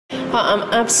I'm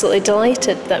absolutely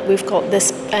delighted that we've got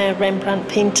this Rembrandt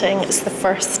painting. It's the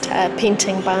first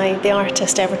painting by the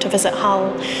artist ever to visit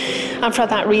Hull. And for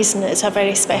that reason, it's a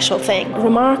very special thing.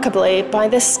 Remarkably, by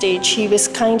this stage, he was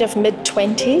kind of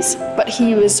mid-20s, but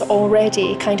he was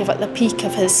already kind of at the peak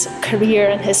of his career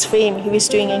and his fame. He was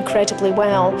doing incredibly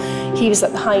well. He was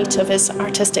at the height of his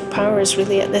artistic powers,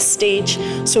 really, at this stage,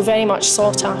 so very much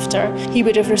sought after. He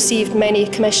would have received many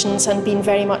commissions and been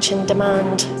very much in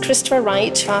demand. Christopher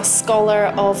Wright, a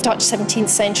scholar of Dutch 17th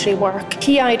century work,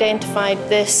 he identified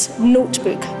this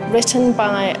notebook written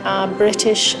by a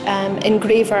British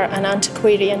engraver and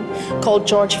antiquarian called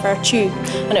George Vertue,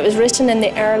 and it was written in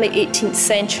the early 18th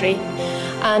century.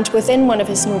 And within one of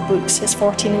his notebooks, his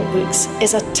 40 notebooks,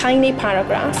 is a tiny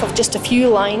paragraph of just a few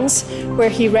lines where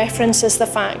he references the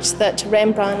fact that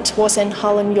Rembrandt was in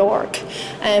Hull and York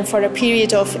for a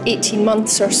period of 18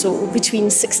 months or so between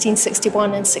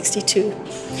 1661 and 62.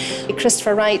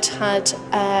 Christopher Wright had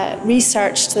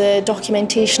researched the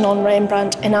documentation on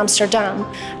Rembrandt in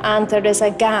Amsterdam, and there is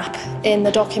a gap in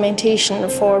the documentation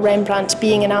for Rembrandt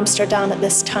being in Amsterdam at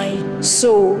this time.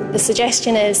 So the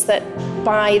suggestion is that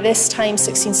by this time,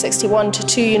 1661 to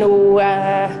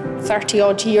 30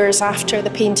 odd years after the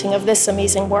painting of this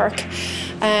amazing work,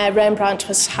 Rembrandt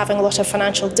was having a lot of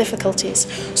financial difficulties.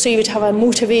 So he would have a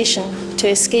motivation to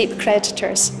escape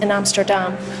creditors in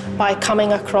Amsterdam by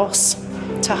coming across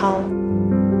to Hull.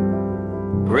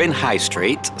 We're in High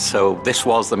Street, so this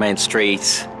was the main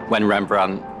street when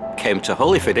Rembrandt came to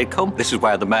Hull, if he did come. This is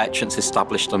where the merchants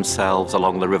established themselves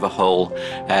along the River Hull.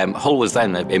 Hull was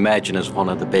then emerging as one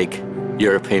of the big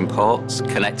European ports,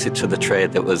 connected to the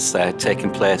trade that was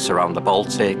taking place around the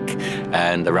Baltic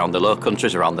and around the Low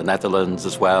Countries, around the Netherlands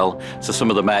as well. So some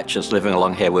of the merchants living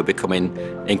along here were becoming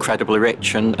incredibly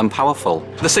rich and powerful.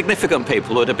 The significant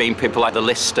people would have been people like the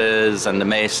Listers and the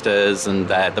Maesters and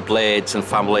the Blades and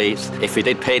families. If he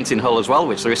did paint in Hull as well,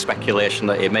 which there is speculation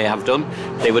that he may have done,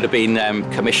 they would have been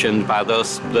commissioned by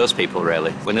those people,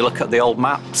 really. When you look at the old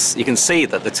maps, you can see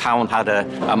that the town had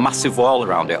a massive wall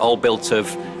around it, all built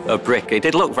of brick. It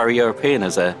did look very European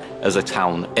as a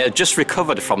town. It had just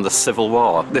recovered from the Civil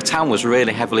War. The town was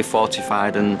really heavily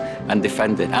fortified and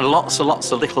defended, and lots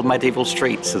of little medieval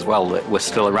streets as well that were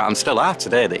still around, still are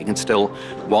today, that you can still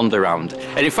wander around.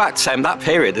 And in fact, that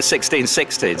period, the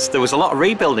 1660s, there was a lot of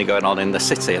rebuilding going on in the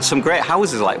city. Some great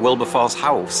houses like Wilberforce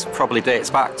House probably dates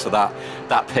back to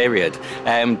that period.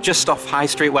 Just off High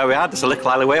Street where we are, there's a little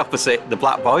alleyway opposite the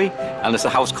Black Boy, and there's a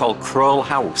house called Crowell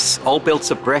House, all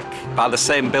built of brick by the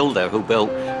same builder who built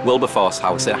Wilberforce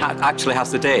House. It actually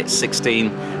has the date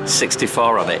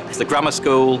 1664 on it. The grammar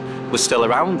school was still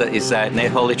around, that is near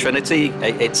Holy Trinity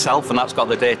itself, and that's got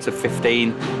the date of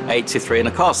 1583. And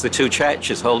of course the two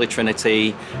churches, Holy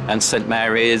Trinity and St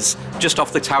Mary's. Just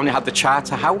off the town you had the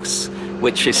Charter House,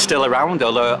 which is still around,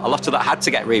 although a lot of that had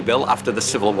to get rebuilt after the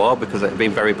Civil War because it had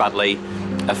been very badly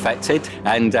affected.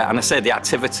 And I say the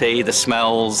activity, the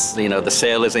smells, the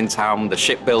sailors in town, the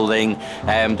shipbuilding.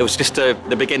 There was just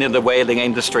the beginning of the whaling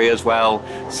industry as well.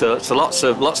 So lots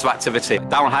of activity.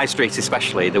 Down High Street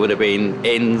especially, there would have been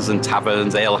inns and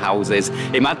taverns, ale houses.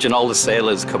 Imagine all the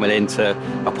sailors coming into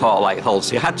a port like Hull.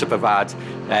 So you had to provide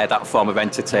that form of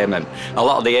entertainment. A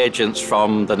lot of the agents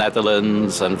from the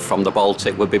Netherlands and from the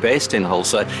Baltic would be based in Hull.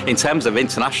 So in terms of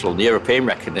international and European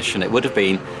recognition, it would have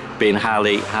been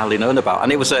highly known about.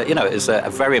 And it was a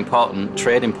very important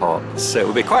trading port. So it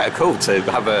would be quite cool to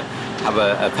have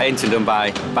a painting done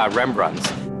by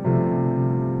Rembrandt.